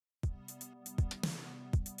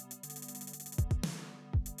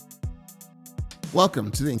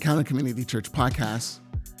Welcome to the Encounter Community Church podcast,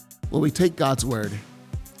 where we take God's word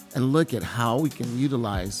and look at how we can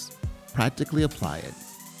utilize, practically apply it,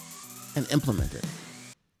 and implement it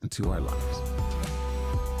into our lives.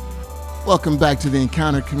 Welcome back to the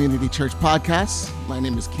Encounter Community Church podcast. My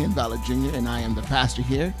name is Ken Ballard Jr., and I am the pastor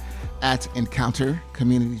here at Encounter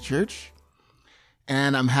Community Church.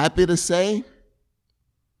 And I'm happy to say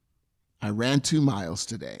I ran 2 miles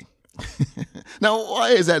today. Now, why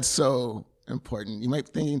is that so important? You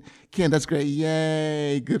might be thinking, Ken, that's great.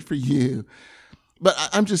 Yay, good for you. But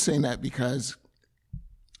I'm just saying that because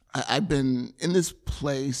I've been in this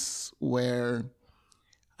place where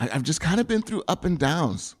I've just kind of been through up and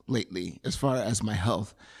downs lately as far as my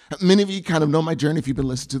health. Many of you kind of know my journey if you've been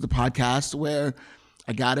listening to the podcast, where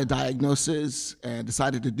I got a diagnosis and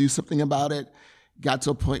decided to do something about it. Got to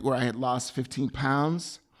a point where I had lost 15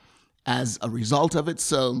 pounds as a result of it.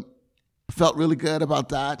 So felt really good about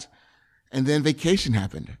that. And then vacation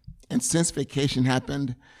happened. And since vacation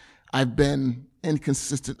happened, I've been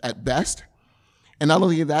inconsistent at best. And not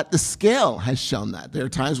only that, the scale has shown that. There are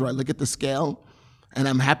times where I look at the scale and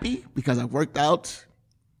I'm happy because I've worked out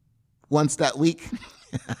once that week.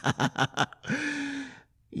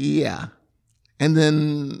 Yeah. And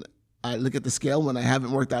then I look at the scale when I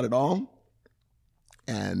haven't worked out at all.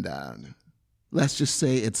 And let's just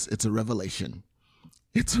say it's a revelation.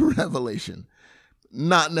 It's a revelation.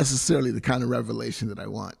 Not necessarily the kind of revelation that I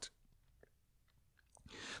want.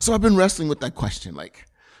 So I've been wrestling with that question. Like,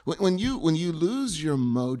 when you lose your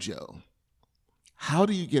mojo, how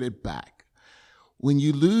do you get it back? When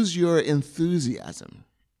you lose your enthusiasm,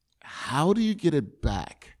 how do you get it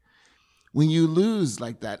back? When you lose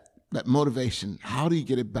like that motivation, how do you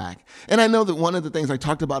get it back? And I know that one of the things I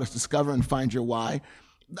talked about is discover and find your why.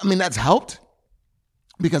 I mean, that's helped.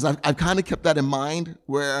 Because I've kind of kept that in mind,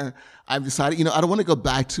 where I've decided, I don't want to go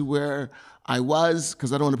back to where I was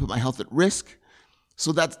because I don't want to put my health at risk.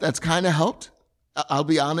 So that's kind of helped. I'll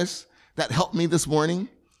be honest. That helped me this morning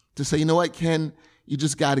to say, you know what, Ken, you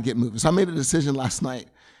just got to get moving. So I made a decision last night.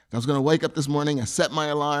 I was going to wake up this morning. I set my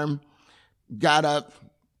alarm, got up,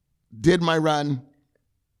 did my run,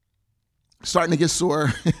 starting to get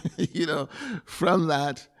sore, from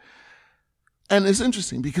that. And it's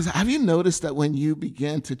interesting because have you noticed that when you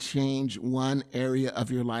begin to change one area of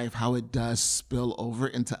your life, how it does spill over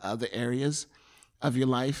into other areas of your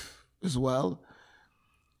life as well?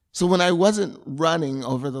 So when I wasn't running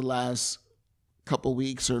over the last couple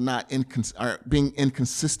weeks or being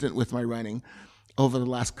inconsistent with my running over the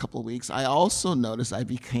last couple weeks, I also noticed I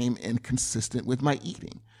became inconsistent with my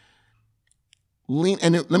eating.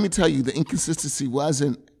 Let me tell you, the inconsistency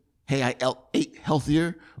wasn't, hey, I ate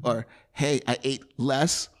healthier, or hey, I ate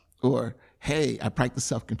less, or hey, I practiced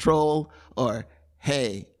self-control, or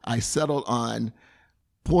hey, I settled on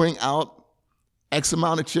pouring out X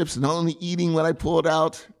amount of chips and only eating what I poured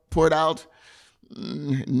out.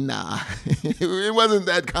 Nah, it wasn't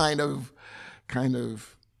that kind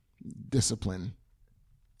of discipline.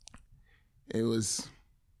 It was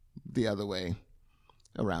the other way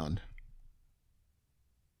around.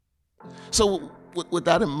 So with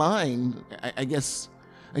that in mind, I guess,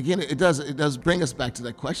 again, it does bring us back to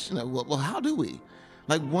that question of, well, how do we?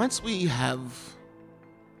 Like, once we have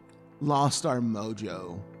lost our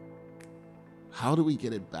mojo, how do we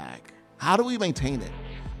get it back? How do we maintain it?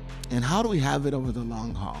 And how do we have it over the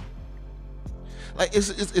long haul? Like,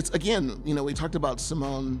 it's again, we talked about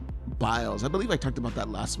Simone Biles. I believe I talked about that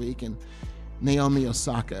last week, and Naomi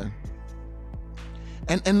Osaka.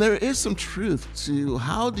 And there is some truth to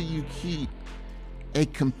how do you keep a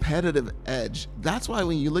competitive edge. That's why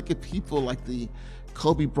when you look at people like the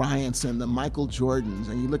Kobe Bryants and the Michael Jordans,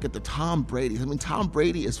 and you look at the Tom Brady's, Tom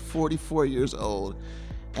Brady is 44 years old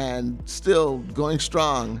and still going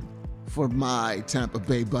strong for my Tampa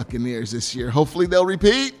Bay Buccaneers this year. Hopefully they'll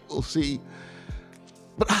repeat. We'll see.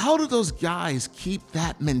 But how do those guys keep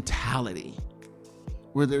that mentality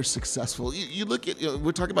where they're successful? You look at,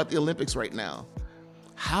 we're talking about the Olympics right now.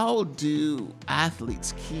 How do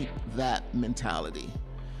athletes keep that mentality?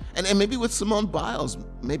 And maybe with Simone Biles,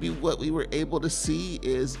 maybe what we were able to see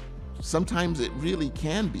is sometimes it really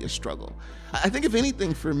can be a struggle. I think if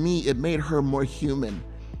anything, for me, it made her more human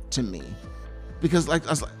to me. Because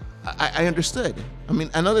I understood.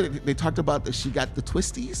 I know that they talked about that she got the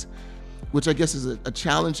twisties, which I guess is a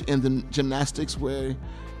challenge in the gymnastics where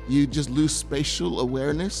you just lose spatial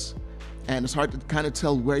awareness and it's hard to kind of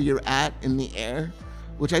tell where you're at in the air,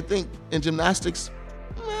 which I think in gymnastics,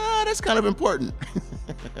 that's kind of important.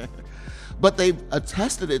 But they've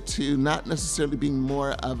attested it to not necessarily being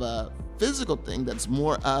more of a physical thing, that's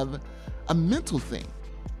more of a mental thing.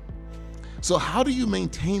 So how do you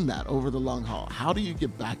maintain that over the long haul? How do you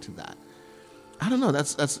get back to that? I don't know.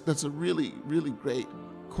 That's a really, really great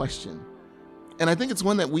question. And I think it's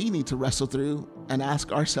one that we need to wrestle through and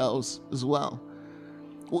ask ourselves as well.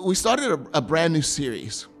 We started a brand new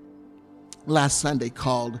series last Sunday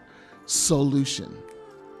called Solution.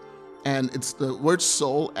 And it's the word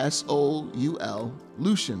soul, S-O-U-L,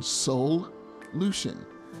 Lucian, Soul-Lucian.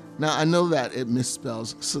 Now, I know that it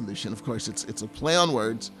misspells solution. Of course, it's a play on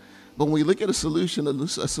words. But when we look at a solution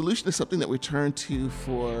is something that we turn to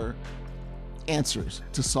for answers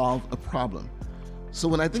to solve a problem. So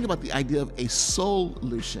when I think about the idea of a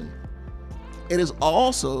solution, it is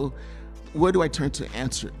also, where do I turn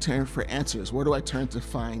for answers? Where do I turn to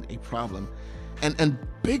find a problem? And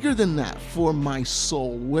bigger than that, for my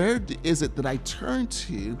soul, where is it that I turn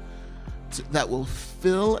to that will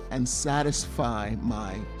fill and satisfy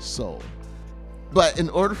my soul? But in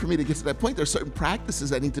order for me to get to that point, there are certain practices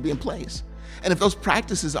that need to be in place. And if those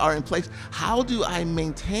practices are in place, how do I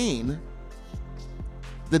maintain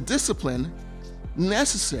the discipline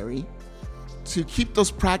necessary to keep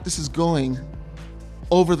those practices going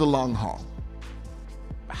over the long haul?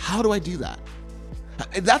 How do I do that?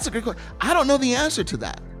 That's a great question. I don't know the answer to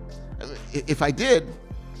that. I mean, if I did,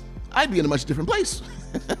 I'd be in a much different place.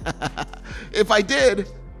 If I did,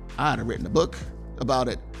 I'd have written a book about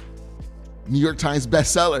it. New York Times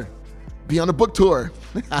bestseller. Be on a book tour.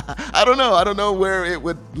 I don't know. I don't know where it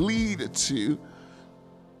would lead to.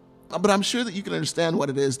 But I'm sure that you can understand what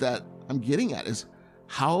it is that I'm getting at, is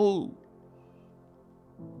how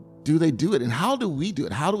do they do it? And how do we do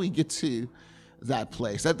it? How do we get to that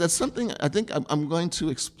place? That's something I think I'm going to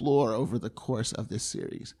explore over the course of this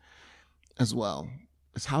series as well.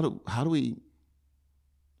 Is how do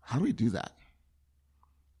we do that?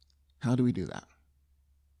 How do we do that?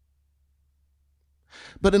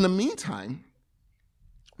 But in the meantime,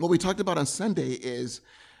 what we talked about on Sunday is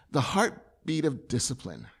the heartbeat of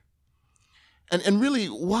discipline. And really,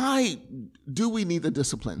 why do we need the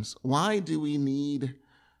disciplines? Why do we need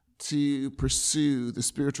to pursue the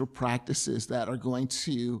spiritual practices that are going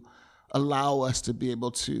to allow us to be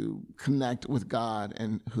able to connect with God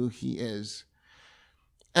and who He is?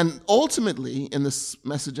 And ultimately, in this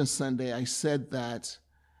message on Sunday, I said that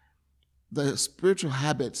the spiritual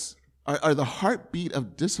habits are the heartbeat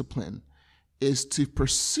of discipline is to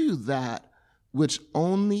pursue that which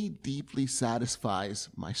only deeply satisfies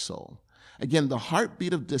my soul. Again, the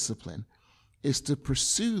heartbeat of discipline is to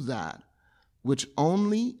pursue that which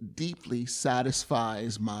only deeply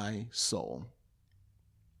satisfies my soul.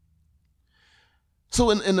 So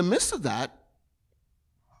in the midst of that,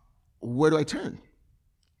 where do I turn?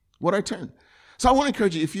 Where do I turn? So I want to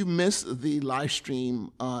encourage you, if you missed the live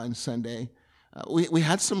stream on Sunday, we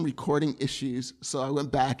had some recording issues, so I went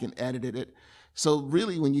back and edited it. So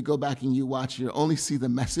really, when you go back and you watch, you'll only see the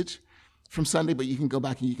message from Sunday, but you can go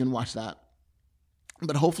back and you can watch that.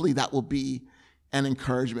 But hopefully that will be an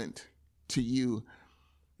encouragement to you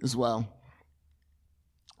as well.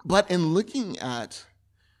 But in looking at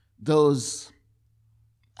those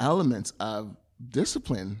elements of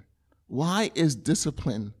discipline, why is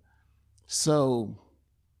discipline so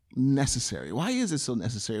necessary? Why is it so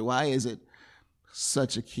necessary? Why is it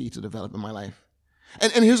such a key to develop in my life?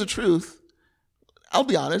 And here's the truth. I'll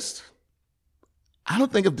be honest. I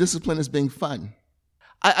don't think of discipline as being fun.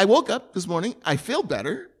 I woke up this morning, I feel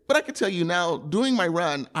better, but I can tell you now, doing my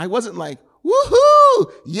run, I wasn't like,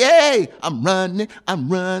 woohoo, yay, I'm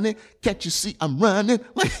running, can't you see I'm running?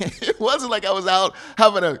 Like, it wasn't like I was out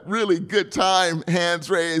having a really good time,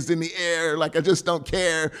 hands raised in the air, like I just don't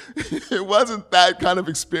care. It wasn't that kind of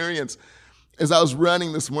experience as I was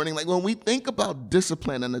running this morning. Like, when we think about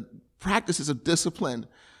discipline and the practices of discipline,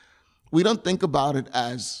 we don't think about it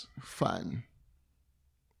as fun.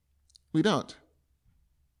 We don't.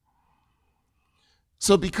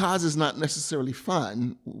 So because it's not necessarily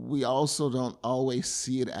fun, we also don't always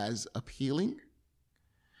see it as appealing.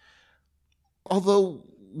 Although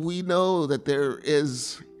we know that there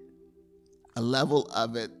is a level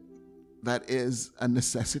of it that is a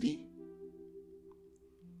necessity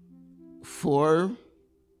for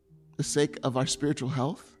the sake of our spiritual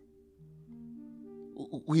health.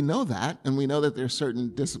 We know that, and we know that there are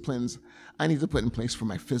certain disciplines I need to put in place for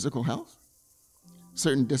my physical health.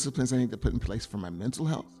 Certain disciplines I need to put in place for my mental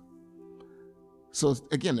health. So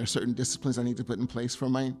again, there are certain disciplines I need to put in place for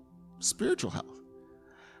my spiritual health.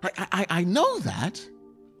 I know that,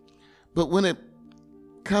 but when it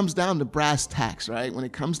comes down to brass tacks, right? When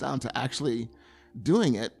it comes down to actually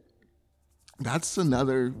doing it, that's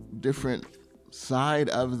another different side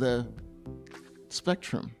of the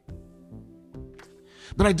spectrum.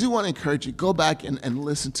 But I do want to encourage you, go back and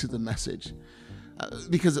listen to the message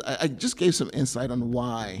because I just gave some insight on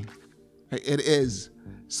why it is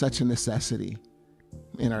such a necessity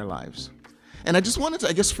in our lives. And I just wanted to,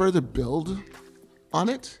 I guess, further build on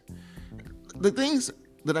it. The things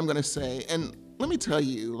that I'm going to say, and let me tell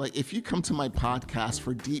you, like, if you come to my podcast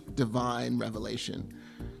for deep divine revelation,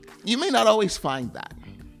 you may not always find that.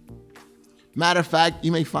 Matter of fact,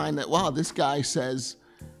 you may find that, wow, this guy says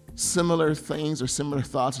similar things or similar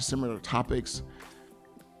thoughts or similar topics.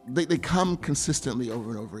 They come consistently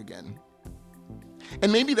over and over again.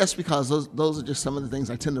 And maybe that's because those are just some of the things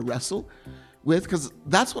I tend to wrestle with, because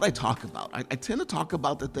that's what I talk about. I tend to talk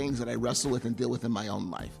about the things that I wrestle with and deal with in my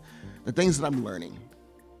own life, the things that I'm learning,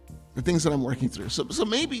 the things that I'm working through. So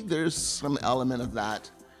maybe there's some element of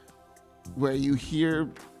that where you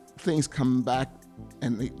hear things come back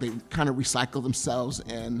and they kind of recycle themselves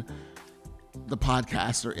in the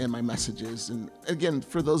podcast or in my messages. And again,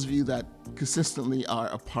 for those of you that consistently are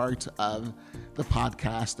a part of the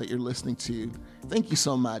podcast that you're listening to, thank you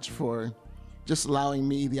so much for just allowing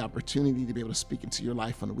me the opportunity to be able to speak into your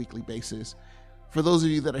life on a weekly basis. For those of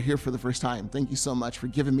you that are here for the first time, thank you so much for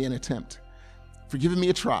giving me an attempt, for giving me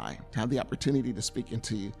a try to have the opportunity to speak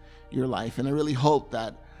into your life. And I really hope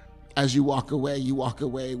that as you walk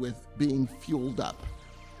away with being fueled up,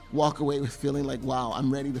 walk away with feeling like, wow,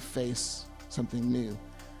 I'm ready to face something new.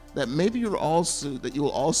 That maybe you will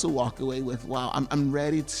also walk away with, wow, I'm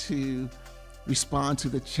ready to respond to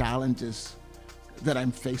the challenges that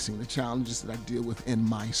I'm facing, the challenges that I deal with in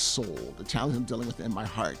my soul, the challenges I'm dealing with in my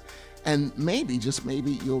heart. And maybe, just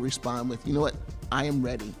maybe, you'll respond with, you know what, I am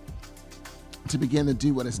ready to begin to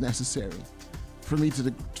do what is necessary for me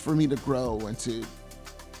to grow and to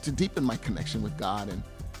deepen my connection with God and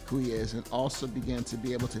who He is, and also begin to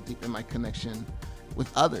be able to deepen my connection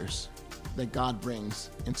with others that God brings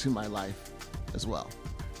into my life as well.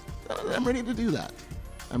 I'm ready to do that.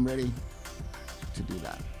 I'm ready to do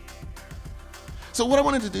that. So what I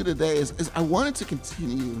wanted to do today is I wanted to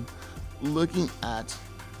continue looking at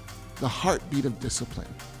the heartbeat of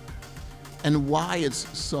discipline and why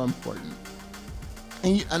it's so important.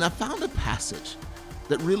 And I found a passage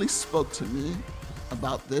that really spoke to me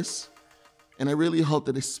about this, and I really hope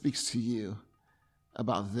that it speaks to you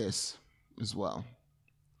about this as well.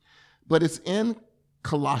 But it's in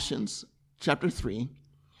Colossians chapter 3,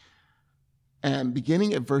 and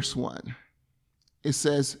beginning at verse 1, it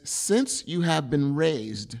says, "Since you have been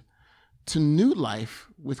raised to new life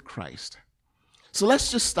with Christ." So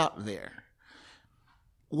let's just stop there.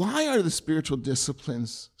 Why are the spiritual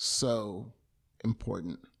disciplines so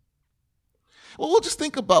important? Well, we'll just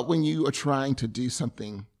think about when you are trying to do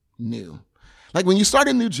something new. Like when you start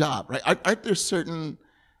a new job, right? Aren't there certain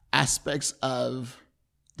aspects of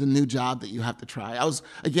the new job that you have to try?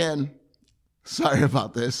 Sorry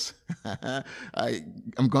about this.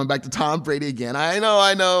 I'm going back to Tom Brady again. I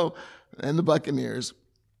know, and the Buccaneers.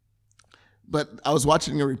 But I was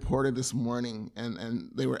watching a reporter this morning, and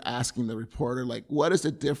they were asking the reporter, like, what is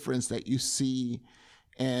the difference that you see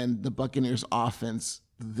in the Buccaneers offense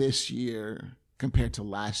this year compared to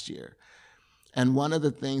last year? And one of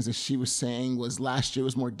the things that she was saying was last year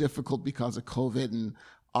was more difficult because of COVID and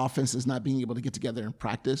offenses not being able to get together and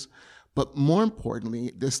practice. But more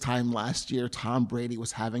importantly, this time last year, Tom Brady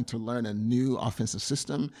was having to learn a new offensive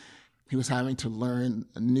system. He was having to learn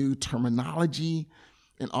a new terminology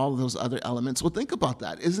and all of those other elements. Well, think about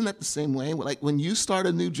that. Isn't that the same way? Like when you start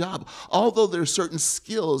a new job, although there are certain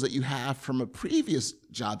skills that you have from a previous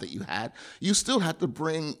job that you had, you still have to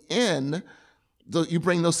bring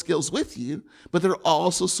those skills with you, but there are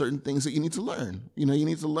also certain things that you need to learn. You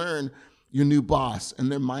need to learn your new boss and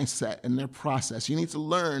their mindset and their process. You need to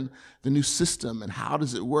learn the new system and how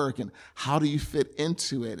does it work and how do you fit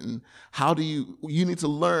into it and you need to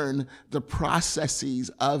learn the processes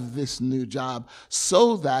of this new job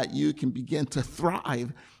so that you can begin to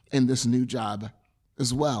thrive in this new job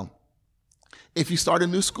as well. If you start a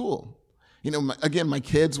new school, my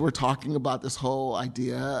kids were talking about this whole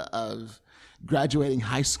idea of graduating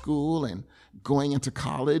high school and going into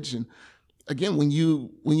college. And again, when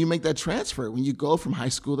you make that transfer, when you go from high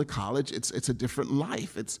school to college, it's a different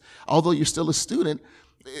life. Although you're still a student,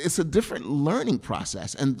 it's a different learning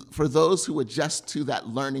process. And for those who adjust to that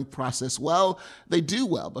learning process well, they do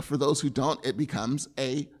well. But for those who don't, it becomes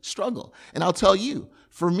a struggle. And I'll tell you,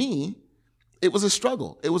 for me, it was a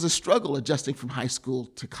struggle. It was a struggle adjusting from high school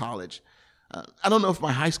to college. I don't know if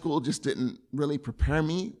my high school just didn't really prepare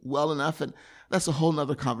me well enough. And that's a whole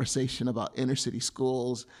nother conversation about inner city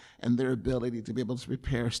schools and their ability to be able to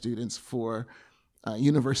prepare students for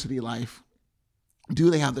university life. Do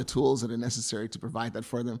they have the tools that are necessary to provide that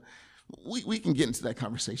for them? We can get into that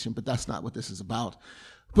conversation, but that's not what this is about.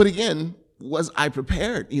 But again, was I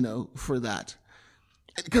prepared, for that?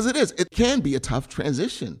 Because it can be a tough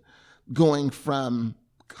transition going from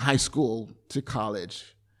high school to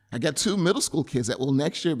college. I got 2 middle school kids that will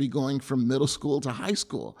next year be going from middle school to high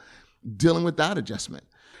school, dealing with that adjustment.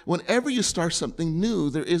 Whenever you start something new,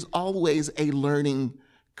 there is always a learning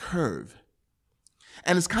curve.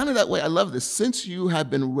 And it's kind of that way. I love this. Since you have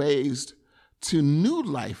been raised to new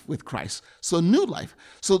life with Christ. So new life.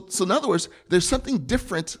 So in other words, there's something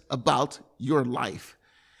different about your life.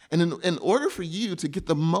 And in order for you to get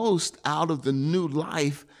the most out of the new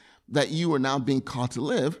life that you are now being called to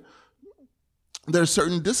live, there are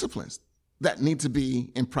certain disciplines that need to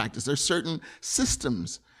be in practice. There are certain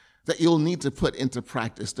systems that you'll need to put into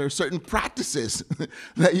practice. There are certain practices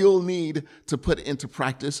that you'll need to put into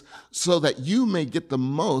practice so that you may get the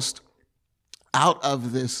most out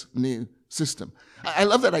of this new system. I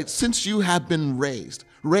love that. Since you have been raised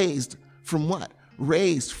from what?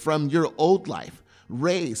 Raised from your old life,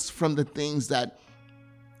 raised from the things that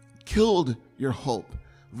killed your hope,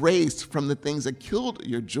 raised from the things that killed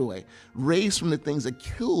your joy, raised from the things that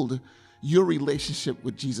killed your relationship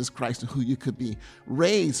with Jesus Christ and who you could be,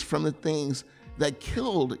 raised from the things that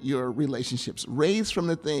killed your relationships, raised from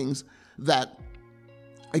the things that,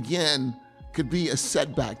 again, could be a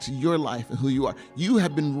setback to your life and who you are. You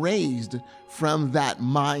have been raised from that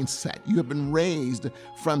mindset. You have been raised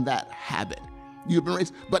from that habit. You have been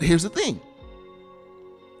raised. But here's the thing.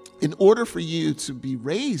 In order for you to be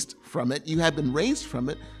raised from it, you have been raised from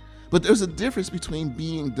it, but there's a difference between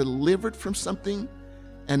being delivered from something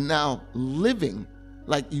and now living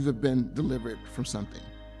like you have been delivered from something.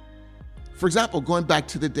 For example, going back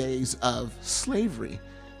to the days of slavery,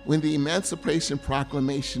 when the Emancipation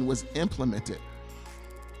Proclamation was implemented,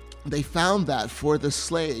 they found that for the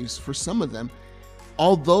slaves, for some of them,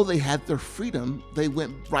 although they had their freedom, they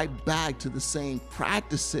went right back to the same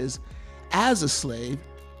practices as a slave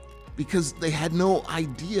because they had no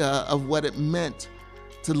idea of what it meant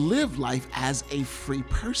to live life as a free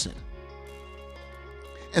person.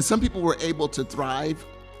 And some people were able to thrive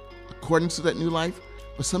according to that new life,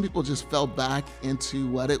 but some people just fell back into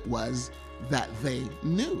what it was that they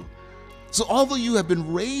knew. So although you have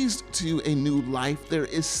been raised to a new life, there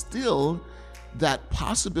is still that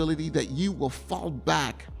possibility that you will fall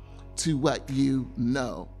back to what you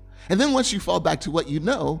know. And then once you fall back to what you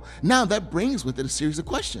know, now that brings with it a series of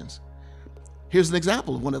questions. Here's an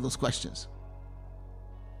example of one of those questions.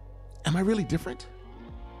 Am I really different?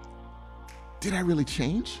 Did I really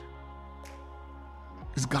change?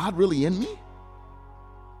 Is God really in me?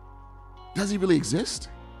 Does he really exist?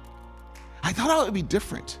 I thought I would be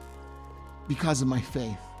different because of my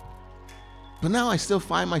faith. But now I still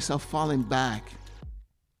find myself falling back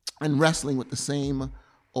and wrestling with the same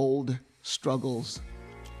old struggles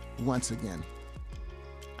once again.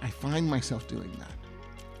 I find myself doing that.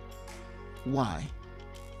 Why?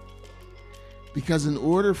 Because in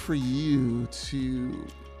order for you to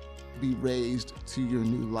be raised to your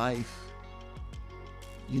new life,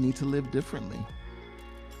 you need to live differently.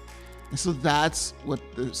 And so that's what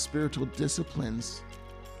the spiritual disciplines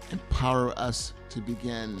empower us to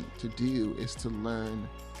begin to do, is to learn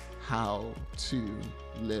how to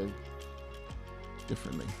live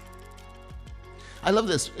differently. I love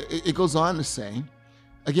this. It goes on to say,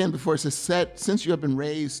 again, before it says, since you have been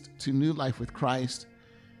raised to new life with Christ,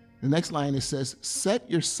 the next line it says, set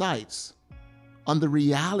your sights on the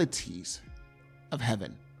realities of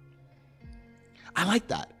heaven. I like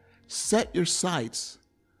that. Set your sights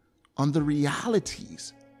on the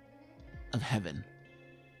realities of heaven.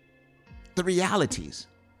 The realities.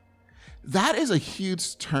 That is a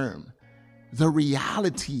huge term. The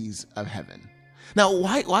realities of heaven. Now,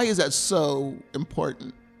 why is that so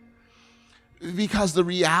important? Because the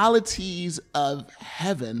realities of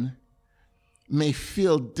heaven may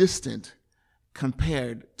feel distant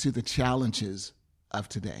compared to the challenges of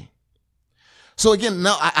today. So again,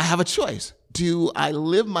 now I have a choice. Do I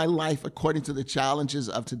live my life according to the challenges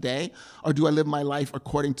of today, or do I live my life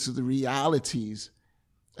according to the realities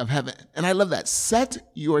of heaven? And I love that. Set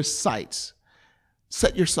your sights.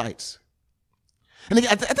 Set your sights. And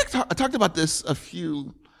again, I talked about this a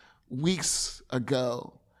few weeks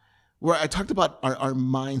ago, where I talked about our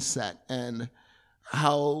mindset and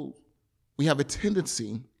how we have a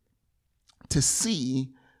tendency to see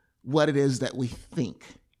what it is that we think.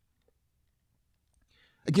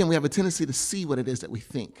 Again, we have a tendency to see what it is that we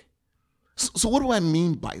think. So what do I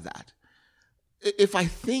mean by that? If I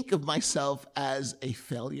think of myself as a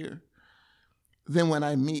failure, then when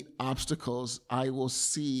I meet obstacles, I will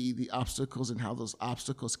see the obstacles and how those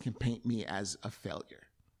obstacles can paint me as a failure.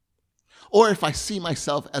 Or if I see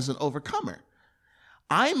myself as an overcomer,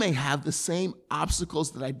 I may have the same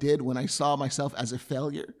obstacles that I did when I saw myself as a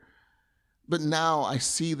failure, but now I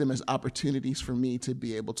see them as opportunities for me to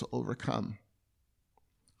be able to overcome.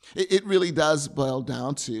 It really does boil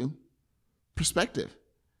down to perspective.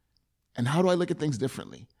 And how do I look at things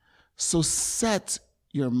differently? So set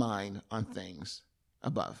your mind on things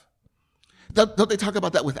above. Don't they talk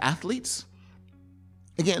about that with athletes?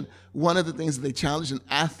 Again, one of the things that they challenge an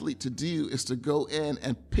athlete to do is to go in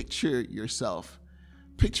and picture yourself.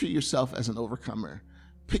 Picture yourself as an overcomer.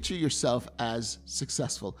 Picture yourself as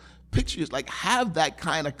successful. Have that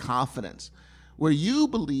kind of confidence where you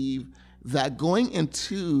believe that going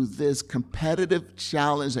into this competitive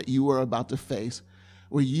challenge that you are about to face,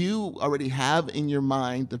 where you already have in your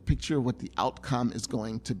mind the picture of what the outcome is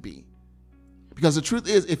going to be. Because the truth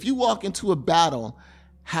is, if you walk into a battle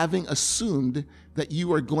having assumed that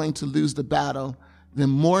you are going to lose the battle, then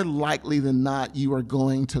more likely than not, you are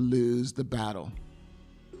going to lose the battle.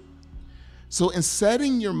 So in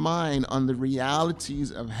setting your mind on the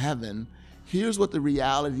realities of heaven, here's what the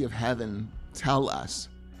reality of heaven tell us.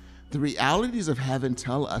 The realities of heaven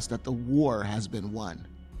tell us that the war has been won.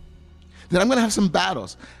 That I'm going to have some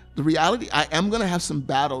battles. The reality, I am going to have some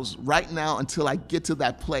battles right now until I get to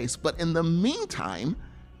that place. But in the meantime,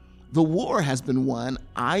 the war has been won.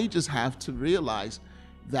 I just have to realize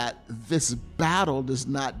that this battle does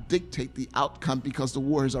not dictate the outcome because the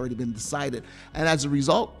war has already been decided. And as a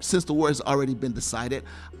result, since the war has already been decided,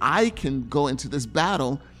 I can go into this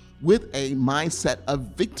battle with a mindset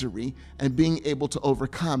of victory and being able to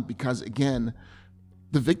overcome because, again,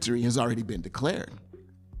 the victory has already been declared.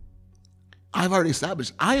 I've already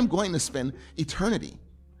established I am going to spend eternity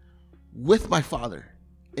with my Father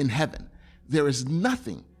in heaven. There is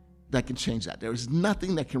nothing that can change that. There is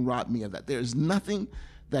nothing that can rob me of that. There is nothing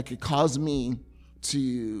that could cause me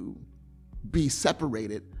to be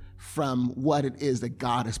separated from what it is that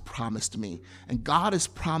God has promised me. And God has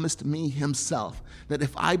promised me himself that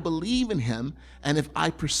if I believe in him and if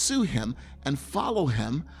I pursue him and follow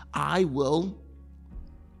him, I will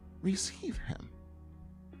receive him.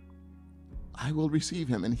 I will receive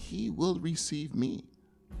him and he will receive me.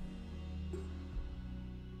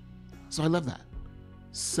 So I love that.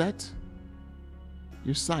 Set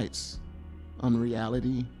your sights on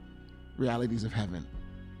realities of heaven.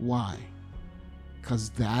 Why?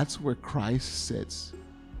 Because that's where Christ sits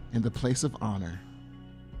in the place of honor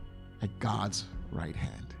at God's right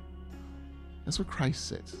hand. That's where Christ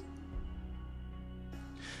sits.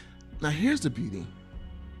 Now here's the beauty.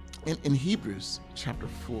 In Hebrews chapter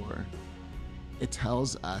 4, it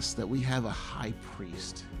tells us that we have a high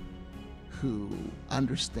priest who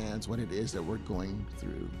understands what it is that we're going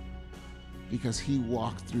through because he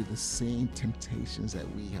walked through the same temptations that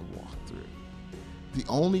we have walked through. The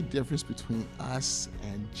only difference between us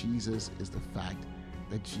and Jesus is the fact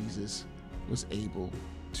that Jesus was able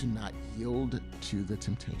to not yield to the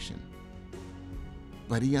temptation.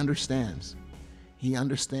 But he understands. He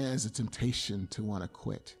understands the temptation to want to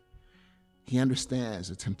quit. He understands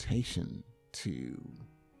the temptation to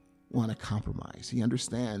want to compromise. He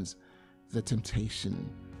understands the temptation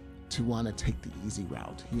to want to take the easy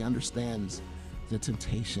route. He understands the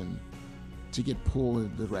temptation to get pulled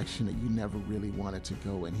in the direction that you never really wanted to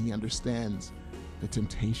go. And he understands the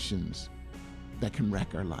temptations that can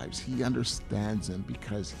wreck our lives. He understands them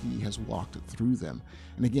because he has walked through them.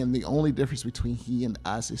 And again, the only difference between he and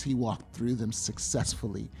us is he walked through them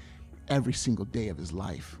successfully every single day of his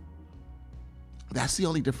life. That's the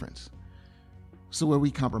only difference. So where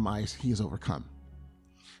we compromise, he has overcome.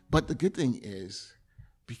 But the good thing is,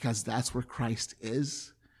 because that's where Christ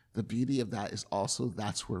is, the beauty of that is also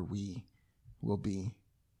that's where we will be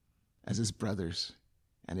as his brothers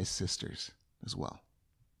and his sisters as well.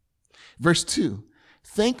 Verse 2,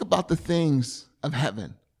 think about the things of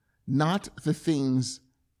heaven, not the things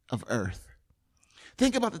of earth.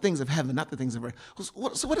 Think about the things of heaven, not the things of earth.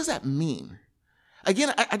 So what does that mean?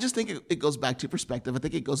 Again, I just think it goes back to perspective. I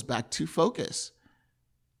think it goes back to focus.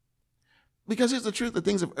 Because here's the truth, the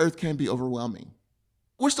things of earth can be overwhelming.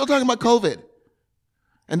 We're still talking about COVID.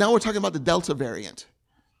 And now we're talking about the Delta variant.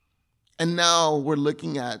 And now we're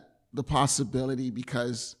looking at the possibility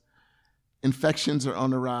because infections are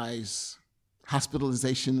on the rise,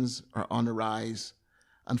 hospitalizations are on the rise,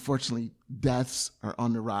 unfortunately, deaths are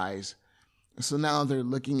on the rise. So now they're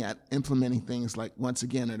looking at implementing things like, once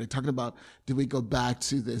again, are they talking about, do we go back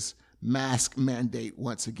to this mask mandate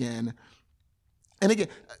once again? And again,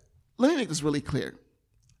 let me make this really clear.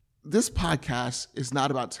 This podcast is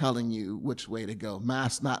not about telling you which way to go.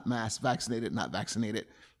 Mask, not mask, vaccinated, not vaccinated.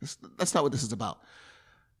 That's not what this is about.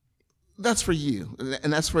 That's for you.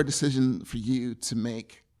 And that's for a decision for you to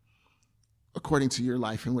make according to your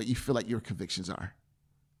life and what you feel like your convictions are.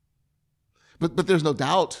 But there's no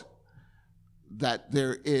doubt that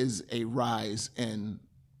there is a rise in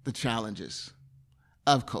the challenges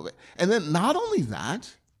of COVID. And then not only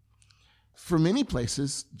that, for many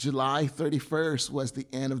places, July 31st was the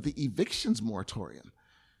end of the evictions moratorium.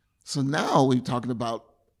 So now we're talking about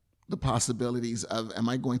the possibilities of, am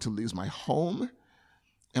I going to lose my home?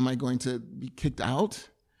 Am I going to be kicked out?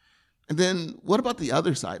 And then what about the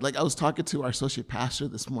other side? Like I was talking to our associate pastor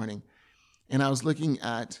this morning, and I was looking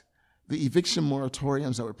at the eviction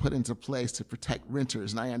moratoriums that were put into place to protect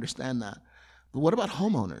renters, and I understand that. But what about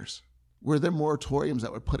homeowners? Were there moratoriums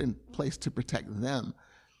that were put in place to protect them?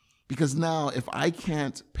 Because now if I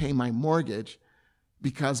can't pay my mortgage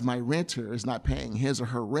because my renter is not paying his or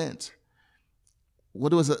her rent, what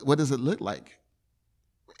does it look like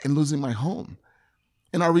in losing my home?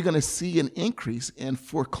 And are we going to see an increase in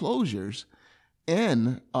foreclosures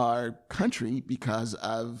in our country because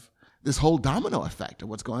of this whole domino effect of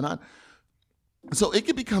what's going on? So it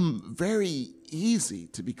can become very easy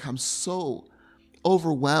to become so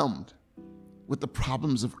overwhelmed with the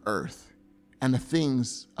problems of earth and the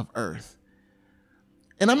things of earth.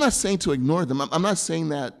 And I'm not saying to ignore them. I'm not saying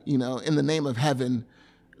that, in the name of heaven,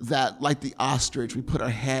 that like the ostrich, we put our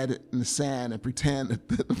head in the sand and pretend that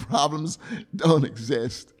the problems don't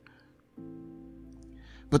exist.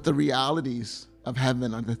 But the realities of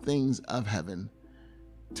heaven are the things of heaven.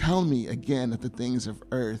 Tell me again that the things of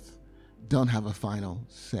earth don't have a final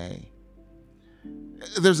say.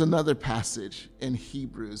 There's another passage in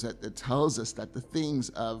Hebrews that tells us that the things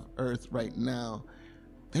of earth right now,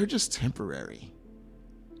 they're just temporary.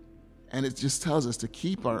 And it just tells us to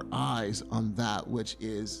keep our eyes on that which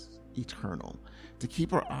is eternal, to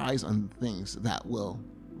keep our eyes on things that will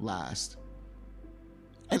last.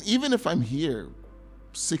 And even if I'm here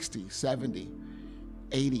 60, 70,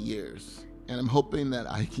 80 yees, and I'm hoping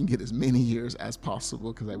that I can get as many years as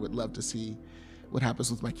possible because I would love to see what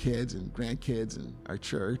happens with my kids and grandkids and our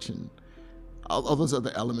church and all those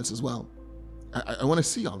other elements as well. I want to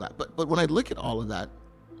see all that. But when I look at all of that,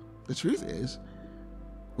 the truth is,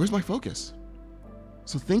 where's my focus?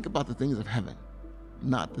 So think about the things of heaven,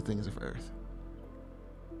 not the things of earth.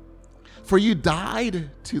 For you died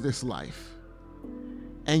to this life,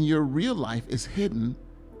 and your real life is hidden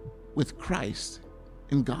with Christ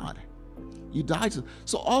in God. You died to,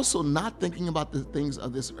 so also not thinking about the things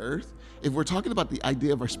of this earth. If we're talking about the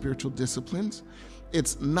idea of our spiritual disciplines,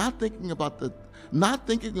 it's not thinking about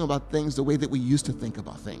things the way that we used to think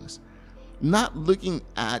about things. Not looking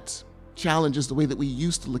at challenges the way that we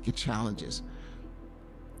used to look at challenges.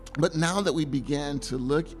 But now that we began to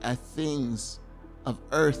look at things of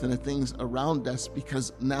earth and the things around us,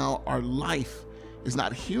 because now our life is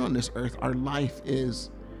not here on this earth, our life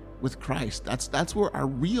is with Christ. That's where our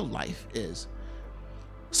real life is.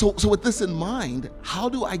 So with this in mind, how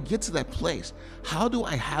do I get to that place? How do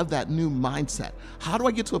I have that new mindset? How do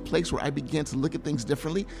I get to a place where I begin to look at things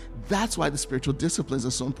differently? That's why the spiritual disciplines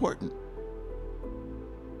are so important.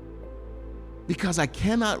 Because I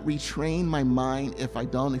cannot retrain my mind if I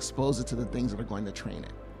don't expose it to the things that are going to train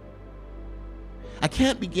it. I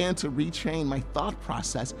can't begin to retrain my thought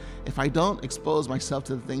process if I don't expose myself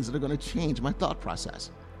to the things that are going to change my thought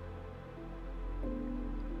process.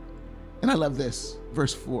 And I love this,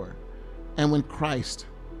 verse 4. And when Christ,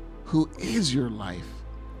 who is your life,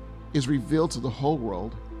 is revealed to the whole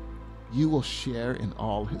world, you will share in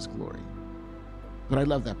all his glory. But I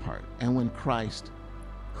love that part. And when Christ,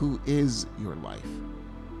 who is your life,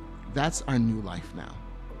 that's our new life now.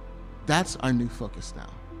 That's our new focus now.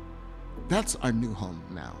 That's our new home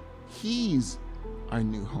now. He's our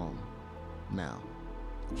new home now.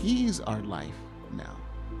 He's our life now.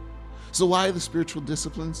 So why are the spiritual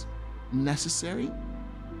disciplines necessary?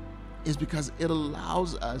 Is because it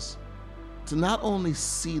allows us to not only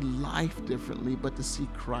see life differently, but to see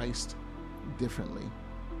Christ differently.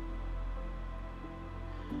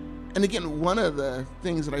 And again, one of the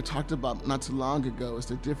things that I talked about not too long ago is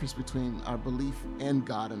the difference between our belief in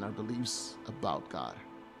God and our beliefs about God.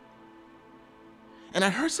 And I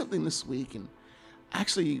heard something this week, and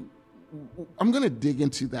actually, I'm going to dig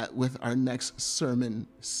into that with our next sermon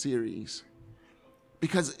series,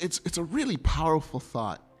 because it's a really powerful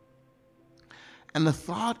thought. And the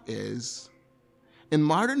thought is, in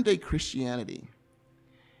modern day Christianity,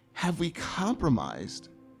 have we compromised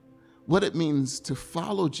what it means to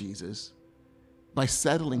follow Jesus by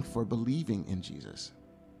settling for believing in Jesus?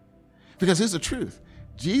 Because here's the truth.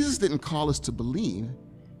 Jesus didn't call us to believe.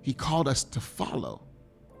 He called us to follow.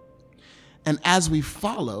 And as we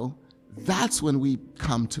follow, that's when we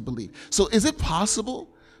come to believe. So is it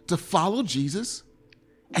possible to follow Jesus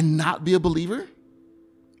and not be a believer?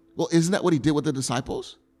 Well, isn't that what he did with the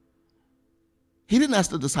disciples? He didn't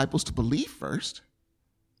ask the disciples to believe first.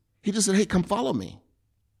 He just said, hey, come follow me.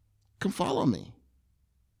 Come follow me.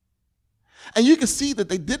 And you can see that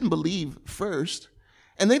they didn't believe first,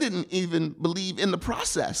 and they didn't even believe in the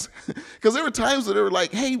process. Because there were times that they were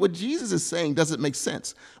like, hey, what Jesus is saying doesn't make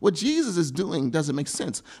sense. What Jesus is doing doesn't make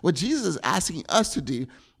sense. What Jesus is asking us to do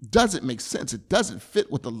doesn't make sense. It doesn't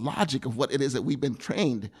fit with the logic of what it is that we've been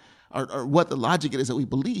trained, or what the logic it is that we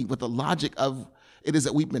believe, what the logic of it is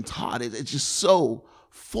that we've been taught. It's just so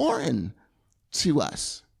foreign to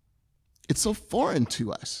us. It's so foreign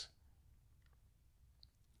to us.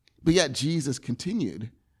 But yet Jesus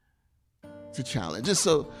continued to challenge. And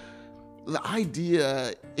so the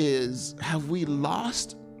idea is, have we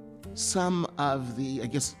lost some of the,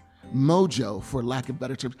 mojo, for lack of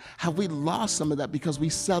better terms? Have we lost some of that because we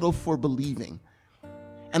settle for believing?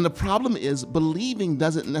 And the problem is, believing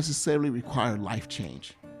doesn't necessarily require life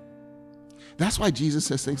change. That's why Jesus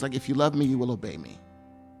says things like, if you love me, you will obey me.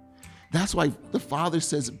 That's why the Father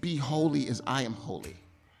says, be holy as I am holy.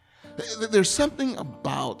 There's something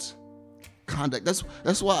about conduct.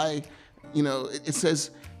 That's why, it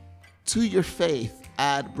says, to your faith,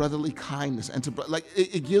 add brotherly kindness. And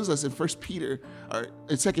it gives us in 2 Peter,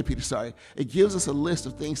 it gives us a list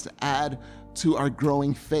of things to add to our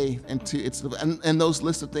growing faith, and those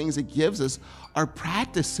lists of things it gives us are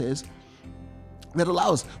practices that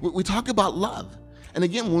allow us. We talk about love. And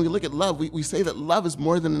again, when we look at love, we say that love is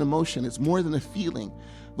more than an emotion. It's more than a feeling.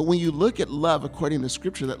 But when you look at love, according to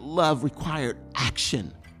Scripture, that love required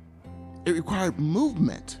action. It required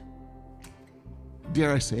movement.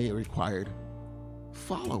 Dare I say, it required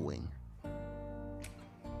following.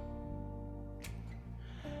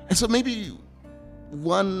 And so maybe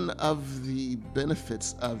one of the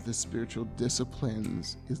benefits of the spiritual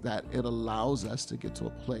disciplines is that it allows us to get to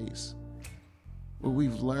a place where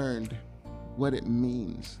we've learned what it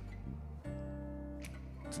means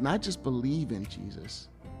to not just believe in Jesus,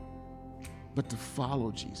 but to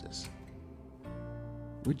follow Jesus,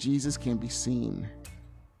 where Jesus can be seen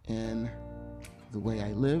in the way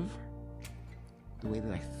I live, the way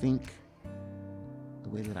that I think, the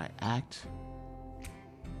way that I act,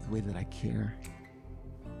 the way that I care,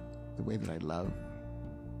 the way that I love,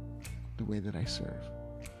 the way that I serve.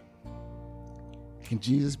 Can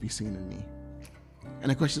Jesus be seen in me?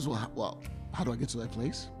 And the question is, well, how do I get to that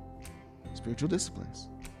place? Spiritual disciplines.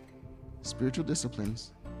 Spiritual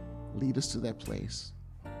disciplines lead us to that place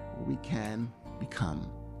where we can become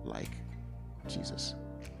like Jesus.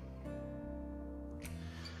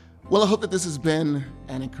 Well, I hope that this has been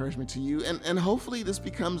an encouragement to you, and hopefully this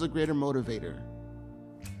becomes a greater motivator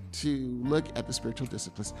to look at the spiritual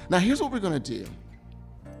disciplines. Now, here's what we're going to do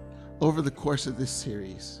over the course of this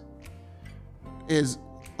series is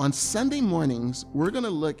on Sunday mornings, we're going to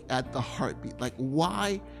look at the heartbeat, like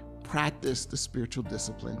why practice the spiritual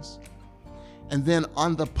disciplines. And then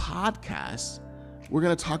on the podcast, we're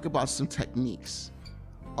going to talk about some techniques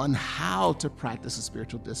on how to practice the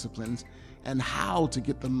spiritual disciplines and how to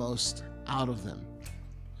get the most out of them.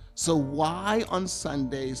 So why on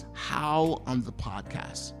Sundays, how on the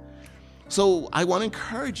podcast? So I want to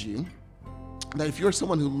encourage you that if you're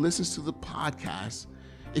someone who listens to the podcast,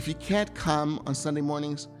 if you can't come on Sunday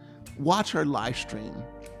mornings, watch our live stream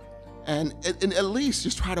and at least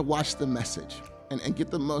just try to watch the message and get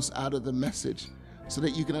the most out of the message so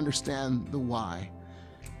that you can understand the why.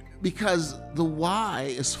 Because the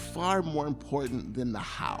why is far more important than the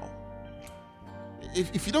how.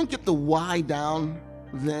 If you don't get the why down,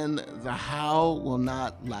 then the how will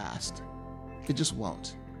not last. It just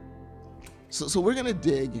won't. So we're going to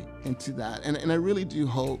dig into that. And I really do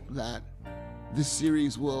hope that this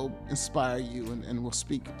series will inspire you and will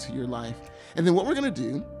speak to your life. And then what we're going to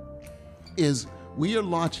do is we are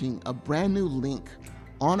launching a brand new link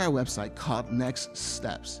on our website called Next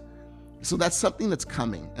Steps. So that's something that's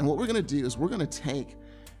coming. And what we're going to do is we're going to take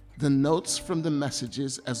the notes from the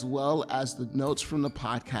messages as well as the notes from the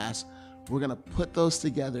podcast. We're going to put those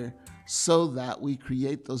together so that we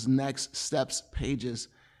create those Next Steps pages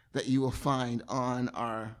that you will find on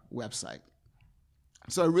our website.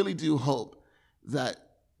 So I really do hope that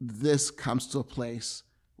this comes to a place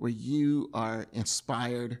where you are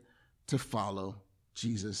inspired to follow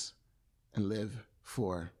Jesus and live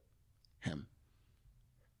for him.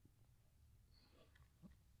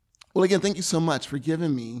 Well, again, thank you so much for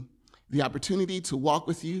giving me the opportunity to walk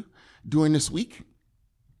with you during this week.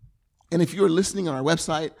 And if you are listening on our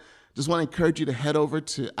website, just want to encourage you to head over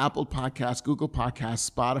to Apple Podcasts, Google Podcasts,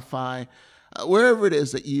 Spotify, wherever it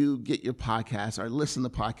is that you get your podcast or listen to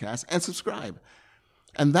podcasts, and subscribe.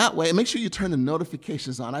 And that way, make sure you turn the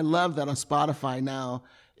notifications on. I love that on Spotify now,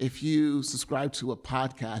 if you subscribe to a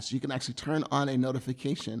podcast, you can actually turn on a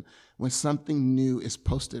notification when something new is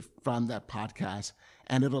posted from that podcast,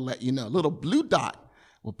 and it'll let you know. A little blue dot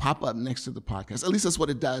will pop up next to the podcast. At least that's what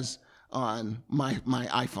it does on my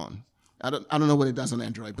iPhone. I don't know what it does on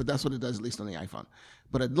Android, but that's what it does, at least on the iPhone.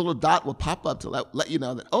 But a little dot will pop up to let you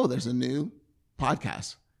know that, oh, there's a new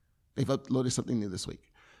podcast. They've uploaded something new this week.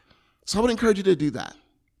 So I would encourage you to do that.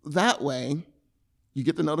 That way, you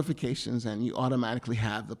get the notifications and you automatically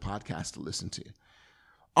have the podcast to listen to.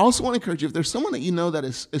 I also want to encourage you, if there's someone that you know that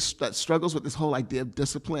that struggles with this whole idea of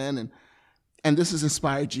discipline and this has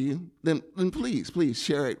inspired you, then please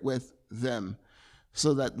share it with them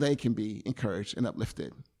so that they can be encouraged and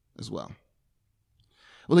uplifted as well.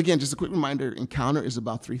 Well, again, just a quick reminder, Encounter is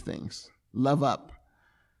about 3 things. Love up.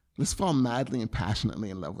 Let's fall madly and passionately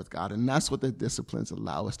in love with God, and that's what the disciplines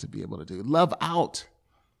allow us to be able to do. Love out.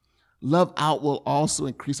 Love out will also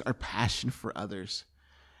increase our passion for others.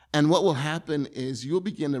 And what will happen is you'll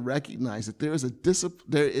begin to recognize that there is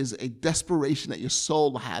a desperation that your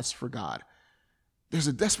soul has for God. There's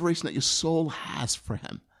a desperation that your soul has for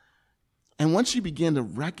him. And once you begin to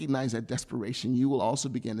recognize that desperation, you will also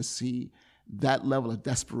begin to see that level of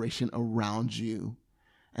desperation around you.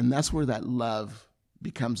 And that's where that love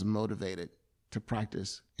becomes motivated to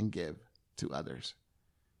practice and give to others.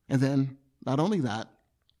 And then, not only that,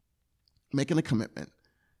 making a commitment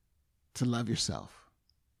to love yourself,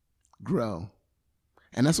 grow.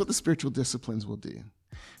 And that's what the spiritual disciplines will do.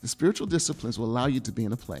 The spiritual disciplines will allow you to be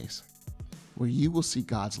in a place where you will see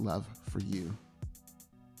God's love for you,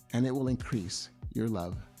 and it will increase your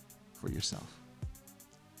love for yourself.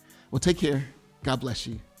 Well, take care. God bless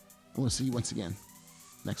you. And we'll see you once again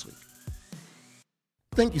next week.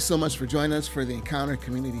 Thank you so much for joining us for the Encounter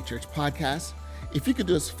Community Church podcast. If you could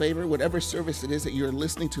do us a favor, whatever service it is that you're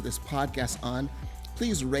listening to this podcast on,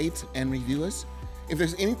 please rate and review us. If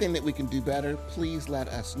there's anything that we can do better, please let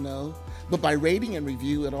us know. But by rating and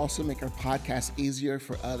review, it'll also make our podcast easier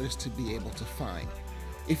for others to be able to find.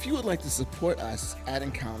 If you would like to support us at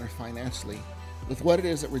Encounter financially with what it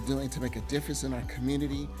is that we're doing to make a difference in our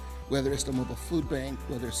community, whether it's the mobile food bank,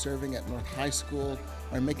 whether it's serving at North High School,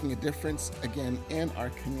 or making a difference, again, in our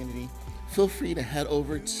community, feel free to head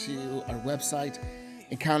over to our website,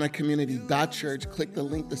 encountercommunity.church. Click the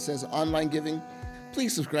link that says online giving.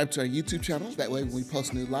 Please subscribe to our YouTube channel. That way when we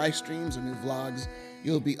post new live streams or new vlogs,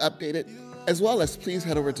 you'll be updated. As well as please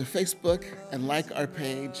head over to Facebook and like our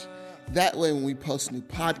page. That way when we post new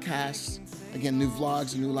podcasts, again, new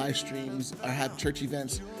vlogs, new live streams, or have church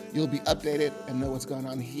events, you'll be updated and know what's going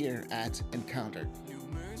on here at Encounter.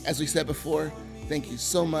 As we said before, thank you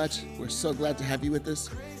so much. We're so glad to have you with us,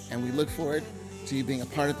 and we look forward to you being a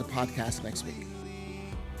part of the podcast next week.